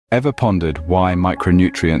Ever pondered why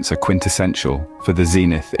micronutrients are quintessential for the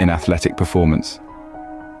zenith in athletic performance?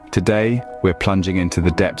 Today, we're plunging into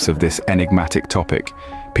the depths of this enigmatic topic,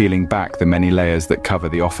 peeling back the many layers that cover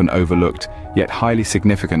the often overlooked, yet highly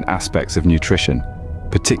significant aspects of nutrition,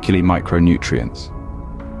 particularly micronutrients.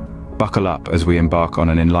 Buckle up as we embark on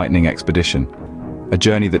an enlightening expedition, a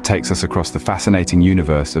journey that takes us across the fascinating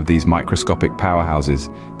universe of these microscopic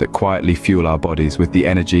powerhouses that quietly fuel our bodies with the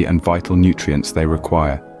energy and vital nutrients they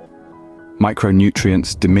require.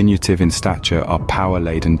 Micronutrients, diminutive in stature, are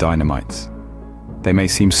power-laden dynamites. They may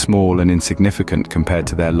seem small and insignificant compared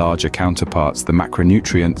to their larger counterparts, the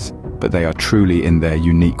macronutrients, but they are truly in their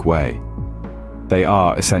unique way. They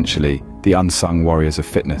are, essentially, the unsung warriors of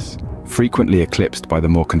fitness, frequently eclipsed by the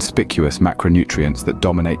more conspicuous macronutrients that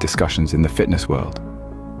dominate discussions in the fitness world.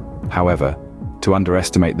 However, to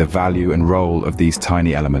underestimate the value and role of these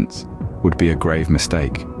tiny elements would be a grave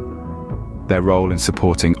mistake. Their role in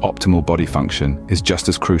supporting optimal body function is just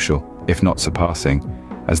as crucial, if not surpassing,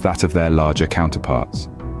 as that of their larger counterparts.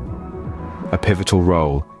 A pivotal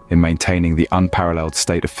role in maintaining the unparalleled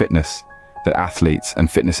state of fitness that athletes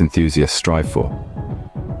and fitness enthusiasts strive for.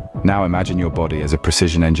 Now imagine your body as a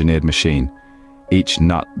precision-engineered machine. Each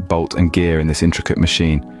nut, bolt, and gear in this intricate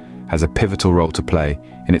machine has a pivotal role to play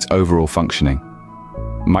in its overall functioning.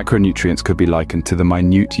 Micronutrients could be likened to the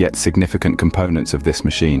minute yet significant components of this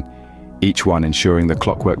machine, each one ensuring the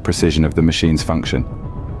clockwork precision of the machine's function.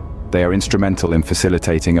 They are instrumental in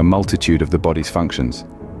facilitating a multitude of the body's functions,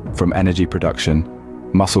 from energy production,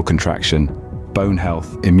 muscle contraction, bone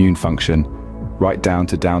health, immune function, right down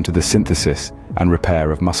to the synthesis and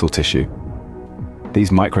repair of muscle tissue.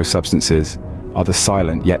 These microsubstances are the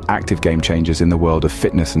silent yet active game changers in the world of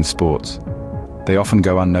fitness and sports. They often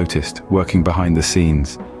go unnoticed, working behind the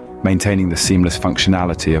scenes, maintaining the seamless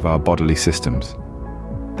functionality of our bodily systems.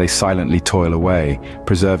 They silently toil away,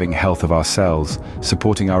 preserving health of our cells,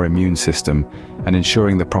 supporting our immune system, and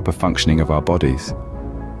ensuring the proper functioning of our bodies.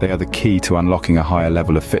 They are the key to unlocking a higher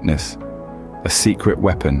level of fitness, a secret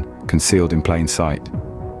weapon concealed in plain sight.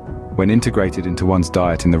 When integrated into one's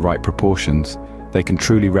diet in the right proportions, they can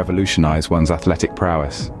truly revolutionize one's athletic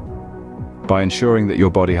prowess. By ensuring that your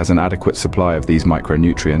body has an adequate supply of these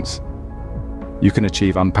micronutrients, you can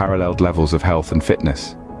achieve unparalleled levels of health and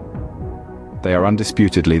fitness. They are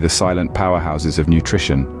undisputedly the silent powerhouses of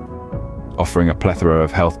nutrition, offering a plethora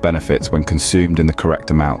of health benefits when consumed in the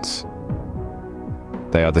correct amounts.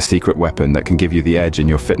 They are the secret weapon that can give you the edge in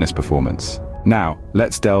your fitness performance. Now,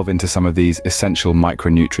 let's delve into some of these essential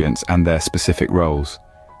micronutrients and their specific roles.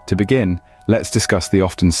 To begin, let's discuss the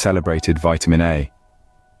often celebrated vitamin A.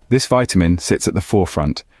 This vitamin sits at the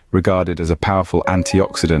forefront, regarded as a powerful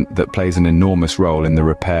antioxidant that plays an enormous role in the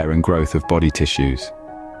repair and growth of body tissues.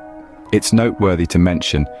 It's noteworthy to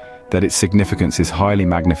mention that its significance is highly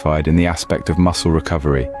magnified in the aspect of muscle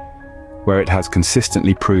recovery, where it has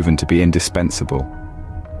consistently proven to be indispensable.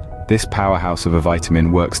 This powerhouse of a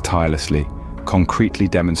vitamin works tirelessly, concretely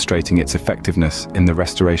demonstrating its effectiveness in the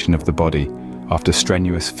restoration of the body after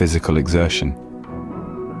strenuous physical exertion.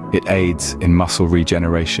 It aids in muscle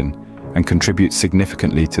regeneration and contributes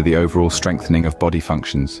significantly to the overall strengthening of body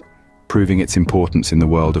functions, proving its importance in the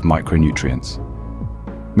world of micronutrients.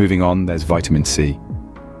 Moving on, there's vitamin C.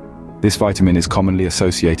 This vitamin is commonly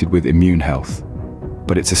associated with immune health,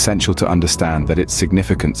 but it's essential to understand that its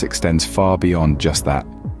significance extends far beyond just that.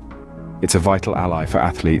 It's a vital ally for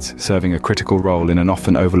athletes, serving a critical role in an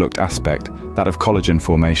often overlooked aspect, that of collagen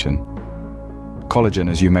formation. Collagen,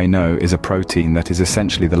 as you may know, is a protein that is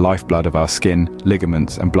essentially the lifeblood of our skin,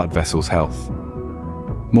 ligaments, and blood vessels' health.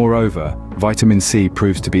 Moreover, vitamin C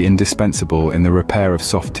proves to be indispensable in the repair of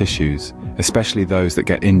soft tissues, especially those that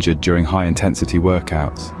get injured during high-intensity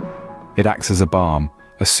workouts. It acts as a balm,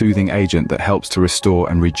 a soothing agent that helps to restore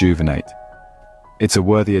and rejuvenate. It's a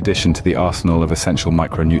worthy addition to the arsenal of essential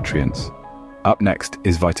micronutrients. Up next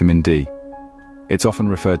is vitamin D. It's often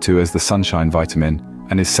referred to as the sunshine vitamin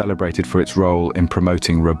and is celebrated for its role in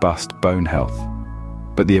promoting robust bone health.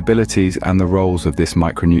 But the abilities and the roles of this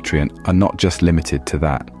micronutrient are not just limited to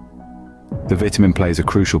that. The vitamin plays a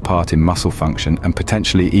crucial part in muscle function and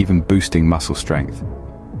potentially even boosting muscle strength.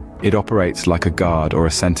 It operates like a guard or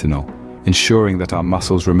a sentinel, ensuring that our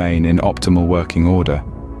muscles remain in optimal working order.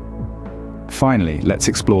 Finally, let's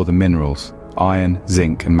explore the minerals: iron,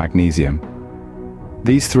 zinc, and magnesium.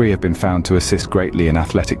 These three have been found to assist greatly in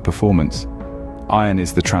athletic performance. Iron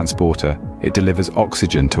is the transporter. It delivers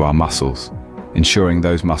oxygen to our muscles, ensuring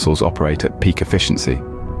those muscles operate at peak efficiency.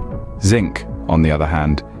 Zinc, on the other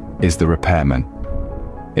hand, is the repairman.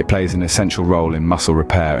 It plays an essential role in muscle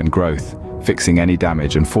repair and growth, fixing any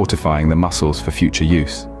damage and fortifying the muscles for future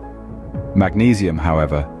use. Magnesium,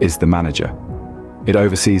 however, is the manager. It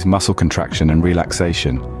oversees muscle contraction and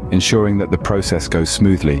relaxation, ensuring that the process goes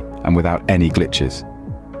smoothly and without any glitches.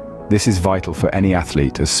 This is vital for any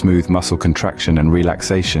athlete, as smooth muscle contraction and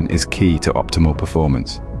relaxation is key to optimal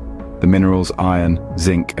performance. The minerals iron,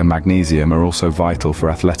 zinc, and magnesium are also vital for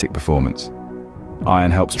athletic performance.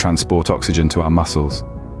 Iron helps transport oxygen to our muscles.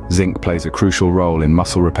 Zinc plays a crucial role in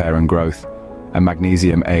muscle repair and growth, and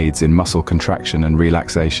magnesium aids in muscle contraction and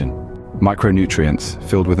relaxation. Micronutrients,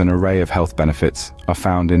 filled with an array of health benefits, are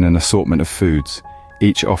found in an assortment of foods,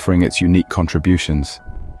 each offering its unique contributions.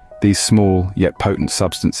 These small yet potent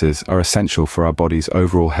substances are essential for our body's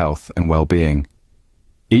overall health and well-being.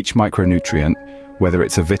 Each micronutrient, whether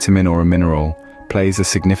it's a vitamin or a mineral, plays a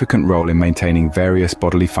significant role in maintaining various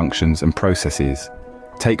bodily functions and processes.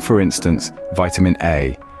 Take, for instance, vitamin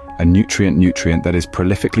A, a nutrient that is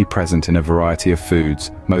prolifically present in a variety of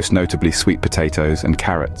foods, most notably sweet potatoes and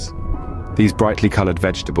carrots. These brightly colored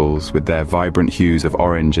vegetables, with their vibrant hues of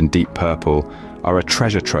orange and deep purple, are a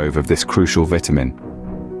treasure trove of this crucial vitamin.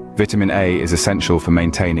 Vitamin A is essential for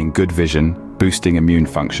maintaining good vision, boosting immune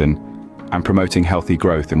function, and promoting healthy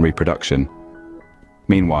growth and reproduction.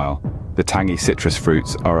 Meanwhile, the tangy citrus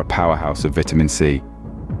fruits are a powerhouse of vitamin C.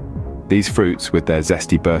 These fruits, with their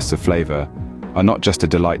zesty bursts of flavor, are not just a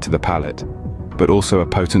delight to the palate, but also a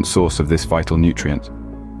potent source of this vital nutrient.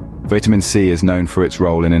 Vitamin C is known for its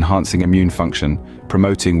role in enhancing immune function,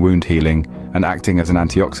 promoting wound healing, and acting as an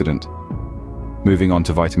antioxidant. Moving on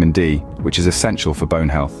to vitamin D, which is essential for bone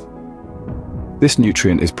health. This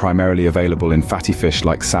nutrient is primarily available in fatty fish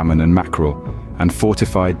like salmon and mackerel, and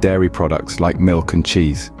fortified dairy products like milk and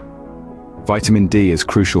cheese. Vitamin D is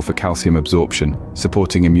crucial for calcium absorption,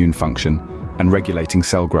 supporting immune function, and regulating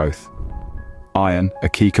cell growth. Iron, a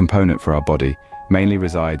key component for our body, mainly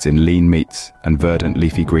resides in lean meats and verdant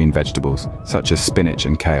leafy green vegetables, such as spinach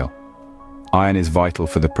and kale. Iron is vital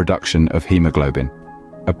for the production of hemoglobin,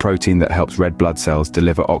 a protein that helps red blood cells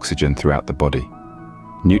deliver oxygen throughout the body.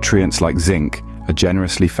 Nutrients like zinc are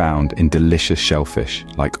generously found in delicious shellfish,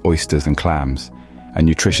 like oysters and clams, and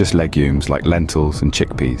nutritious legumes like lentils and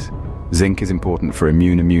chickpeas. Zinc is important for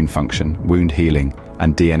immune function, wound healing,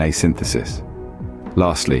 and DNA synthesis.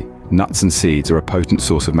 Lastly, nuts and seeds are a potent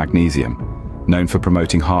source of magnesium, known for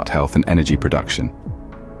promoting heart health and energy production.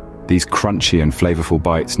 These crunchy and flavorful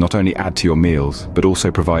bites not only add to your meals, but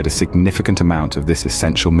also provide a significant amount of this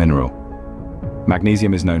essential mineral.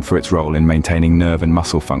 Magnesium is known for its role in maintaining nerve and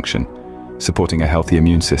muscle function, supporting a healthy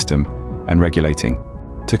immune system, and regulating.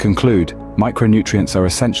 To conclude, micronutrients are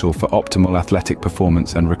essential for optimal athletic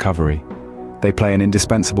performance and recovery. They play an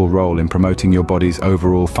indispensable role in promoting your body's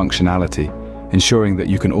overall functionality, ensuring that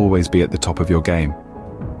you can always be at the top of your game.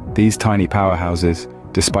 These tiny powerhouses,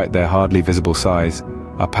 despite their hardly visible size,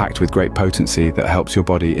 are packed with great potency that helps your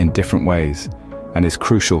body in different ways and is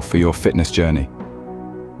crucial for your fitness journey.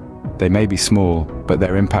 They may be small, but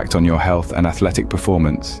their impact on your health and athletic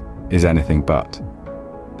performance is anything but.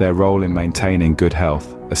 Their role in maintaining good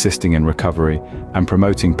health, assisting in recovery, and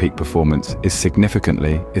promoting peak performance is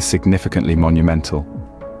significantly monumental.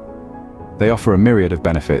 They offer a myriad of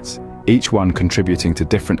benefits, each one contributing to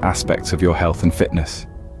different aspects of your health and fitness.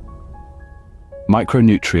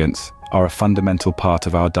 Micronutrients are a fundamental part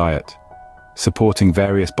of our diet, supporting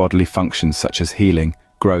various bodily functions such as healing,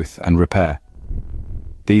 growth, and repair.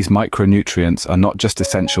 These micronutrients are not just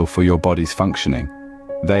essential for your body's functioning,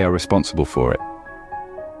 they are responsible for it.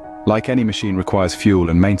 Like any machine requires fuel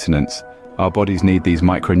and maintenance, our bodies need these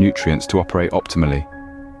micronutrients to operate optimally.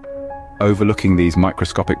 Overlooking these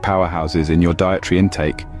microscopic powerhouses in your dietary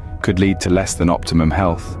intake could lead to less than optimum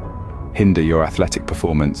health, hinder your athletic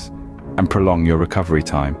performance, and prolong your recovery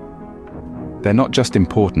time. They're not just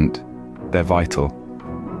important, they're vital.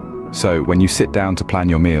 So, when you sit down to plan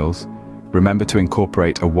your meals, remember to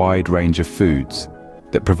incorporate a wide range of foods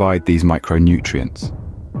that provide these micronutrients.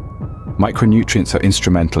 Micronutrients are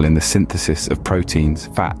instrumental in the synthesis of proteins,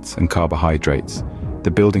 fats, and carbohydrates,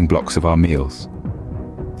 the building blocks of our meals.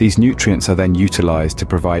 These nutrients are then utilized to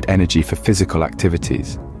provide energy for physical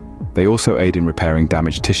activities. They also aid in repairing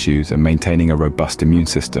damaged tissues and maintaining a robust immune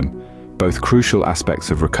system, both crucial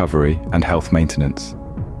aspects of recovery and health maintenance.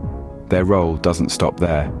 Their role doesn't stop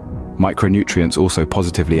there. Micronutrients also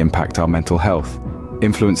positively impact our mental health,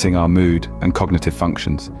 influencing our mood and cognitive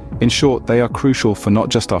functions. In short, they are crucial for not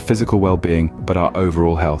just our physical well-being, but our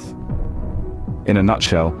overall health. In a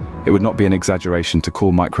nutshell, it would not be an exaggeration to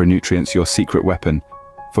call micronutrients your secret weapon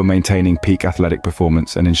for maintaining peak athletic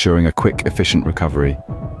performance and ensuring a quick, efficient recovery.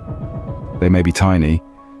 They may be tiny,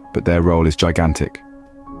 but their role is gigantic.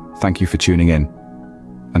 Thank you for tuning in.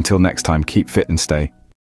 Until next time, keep fit and stay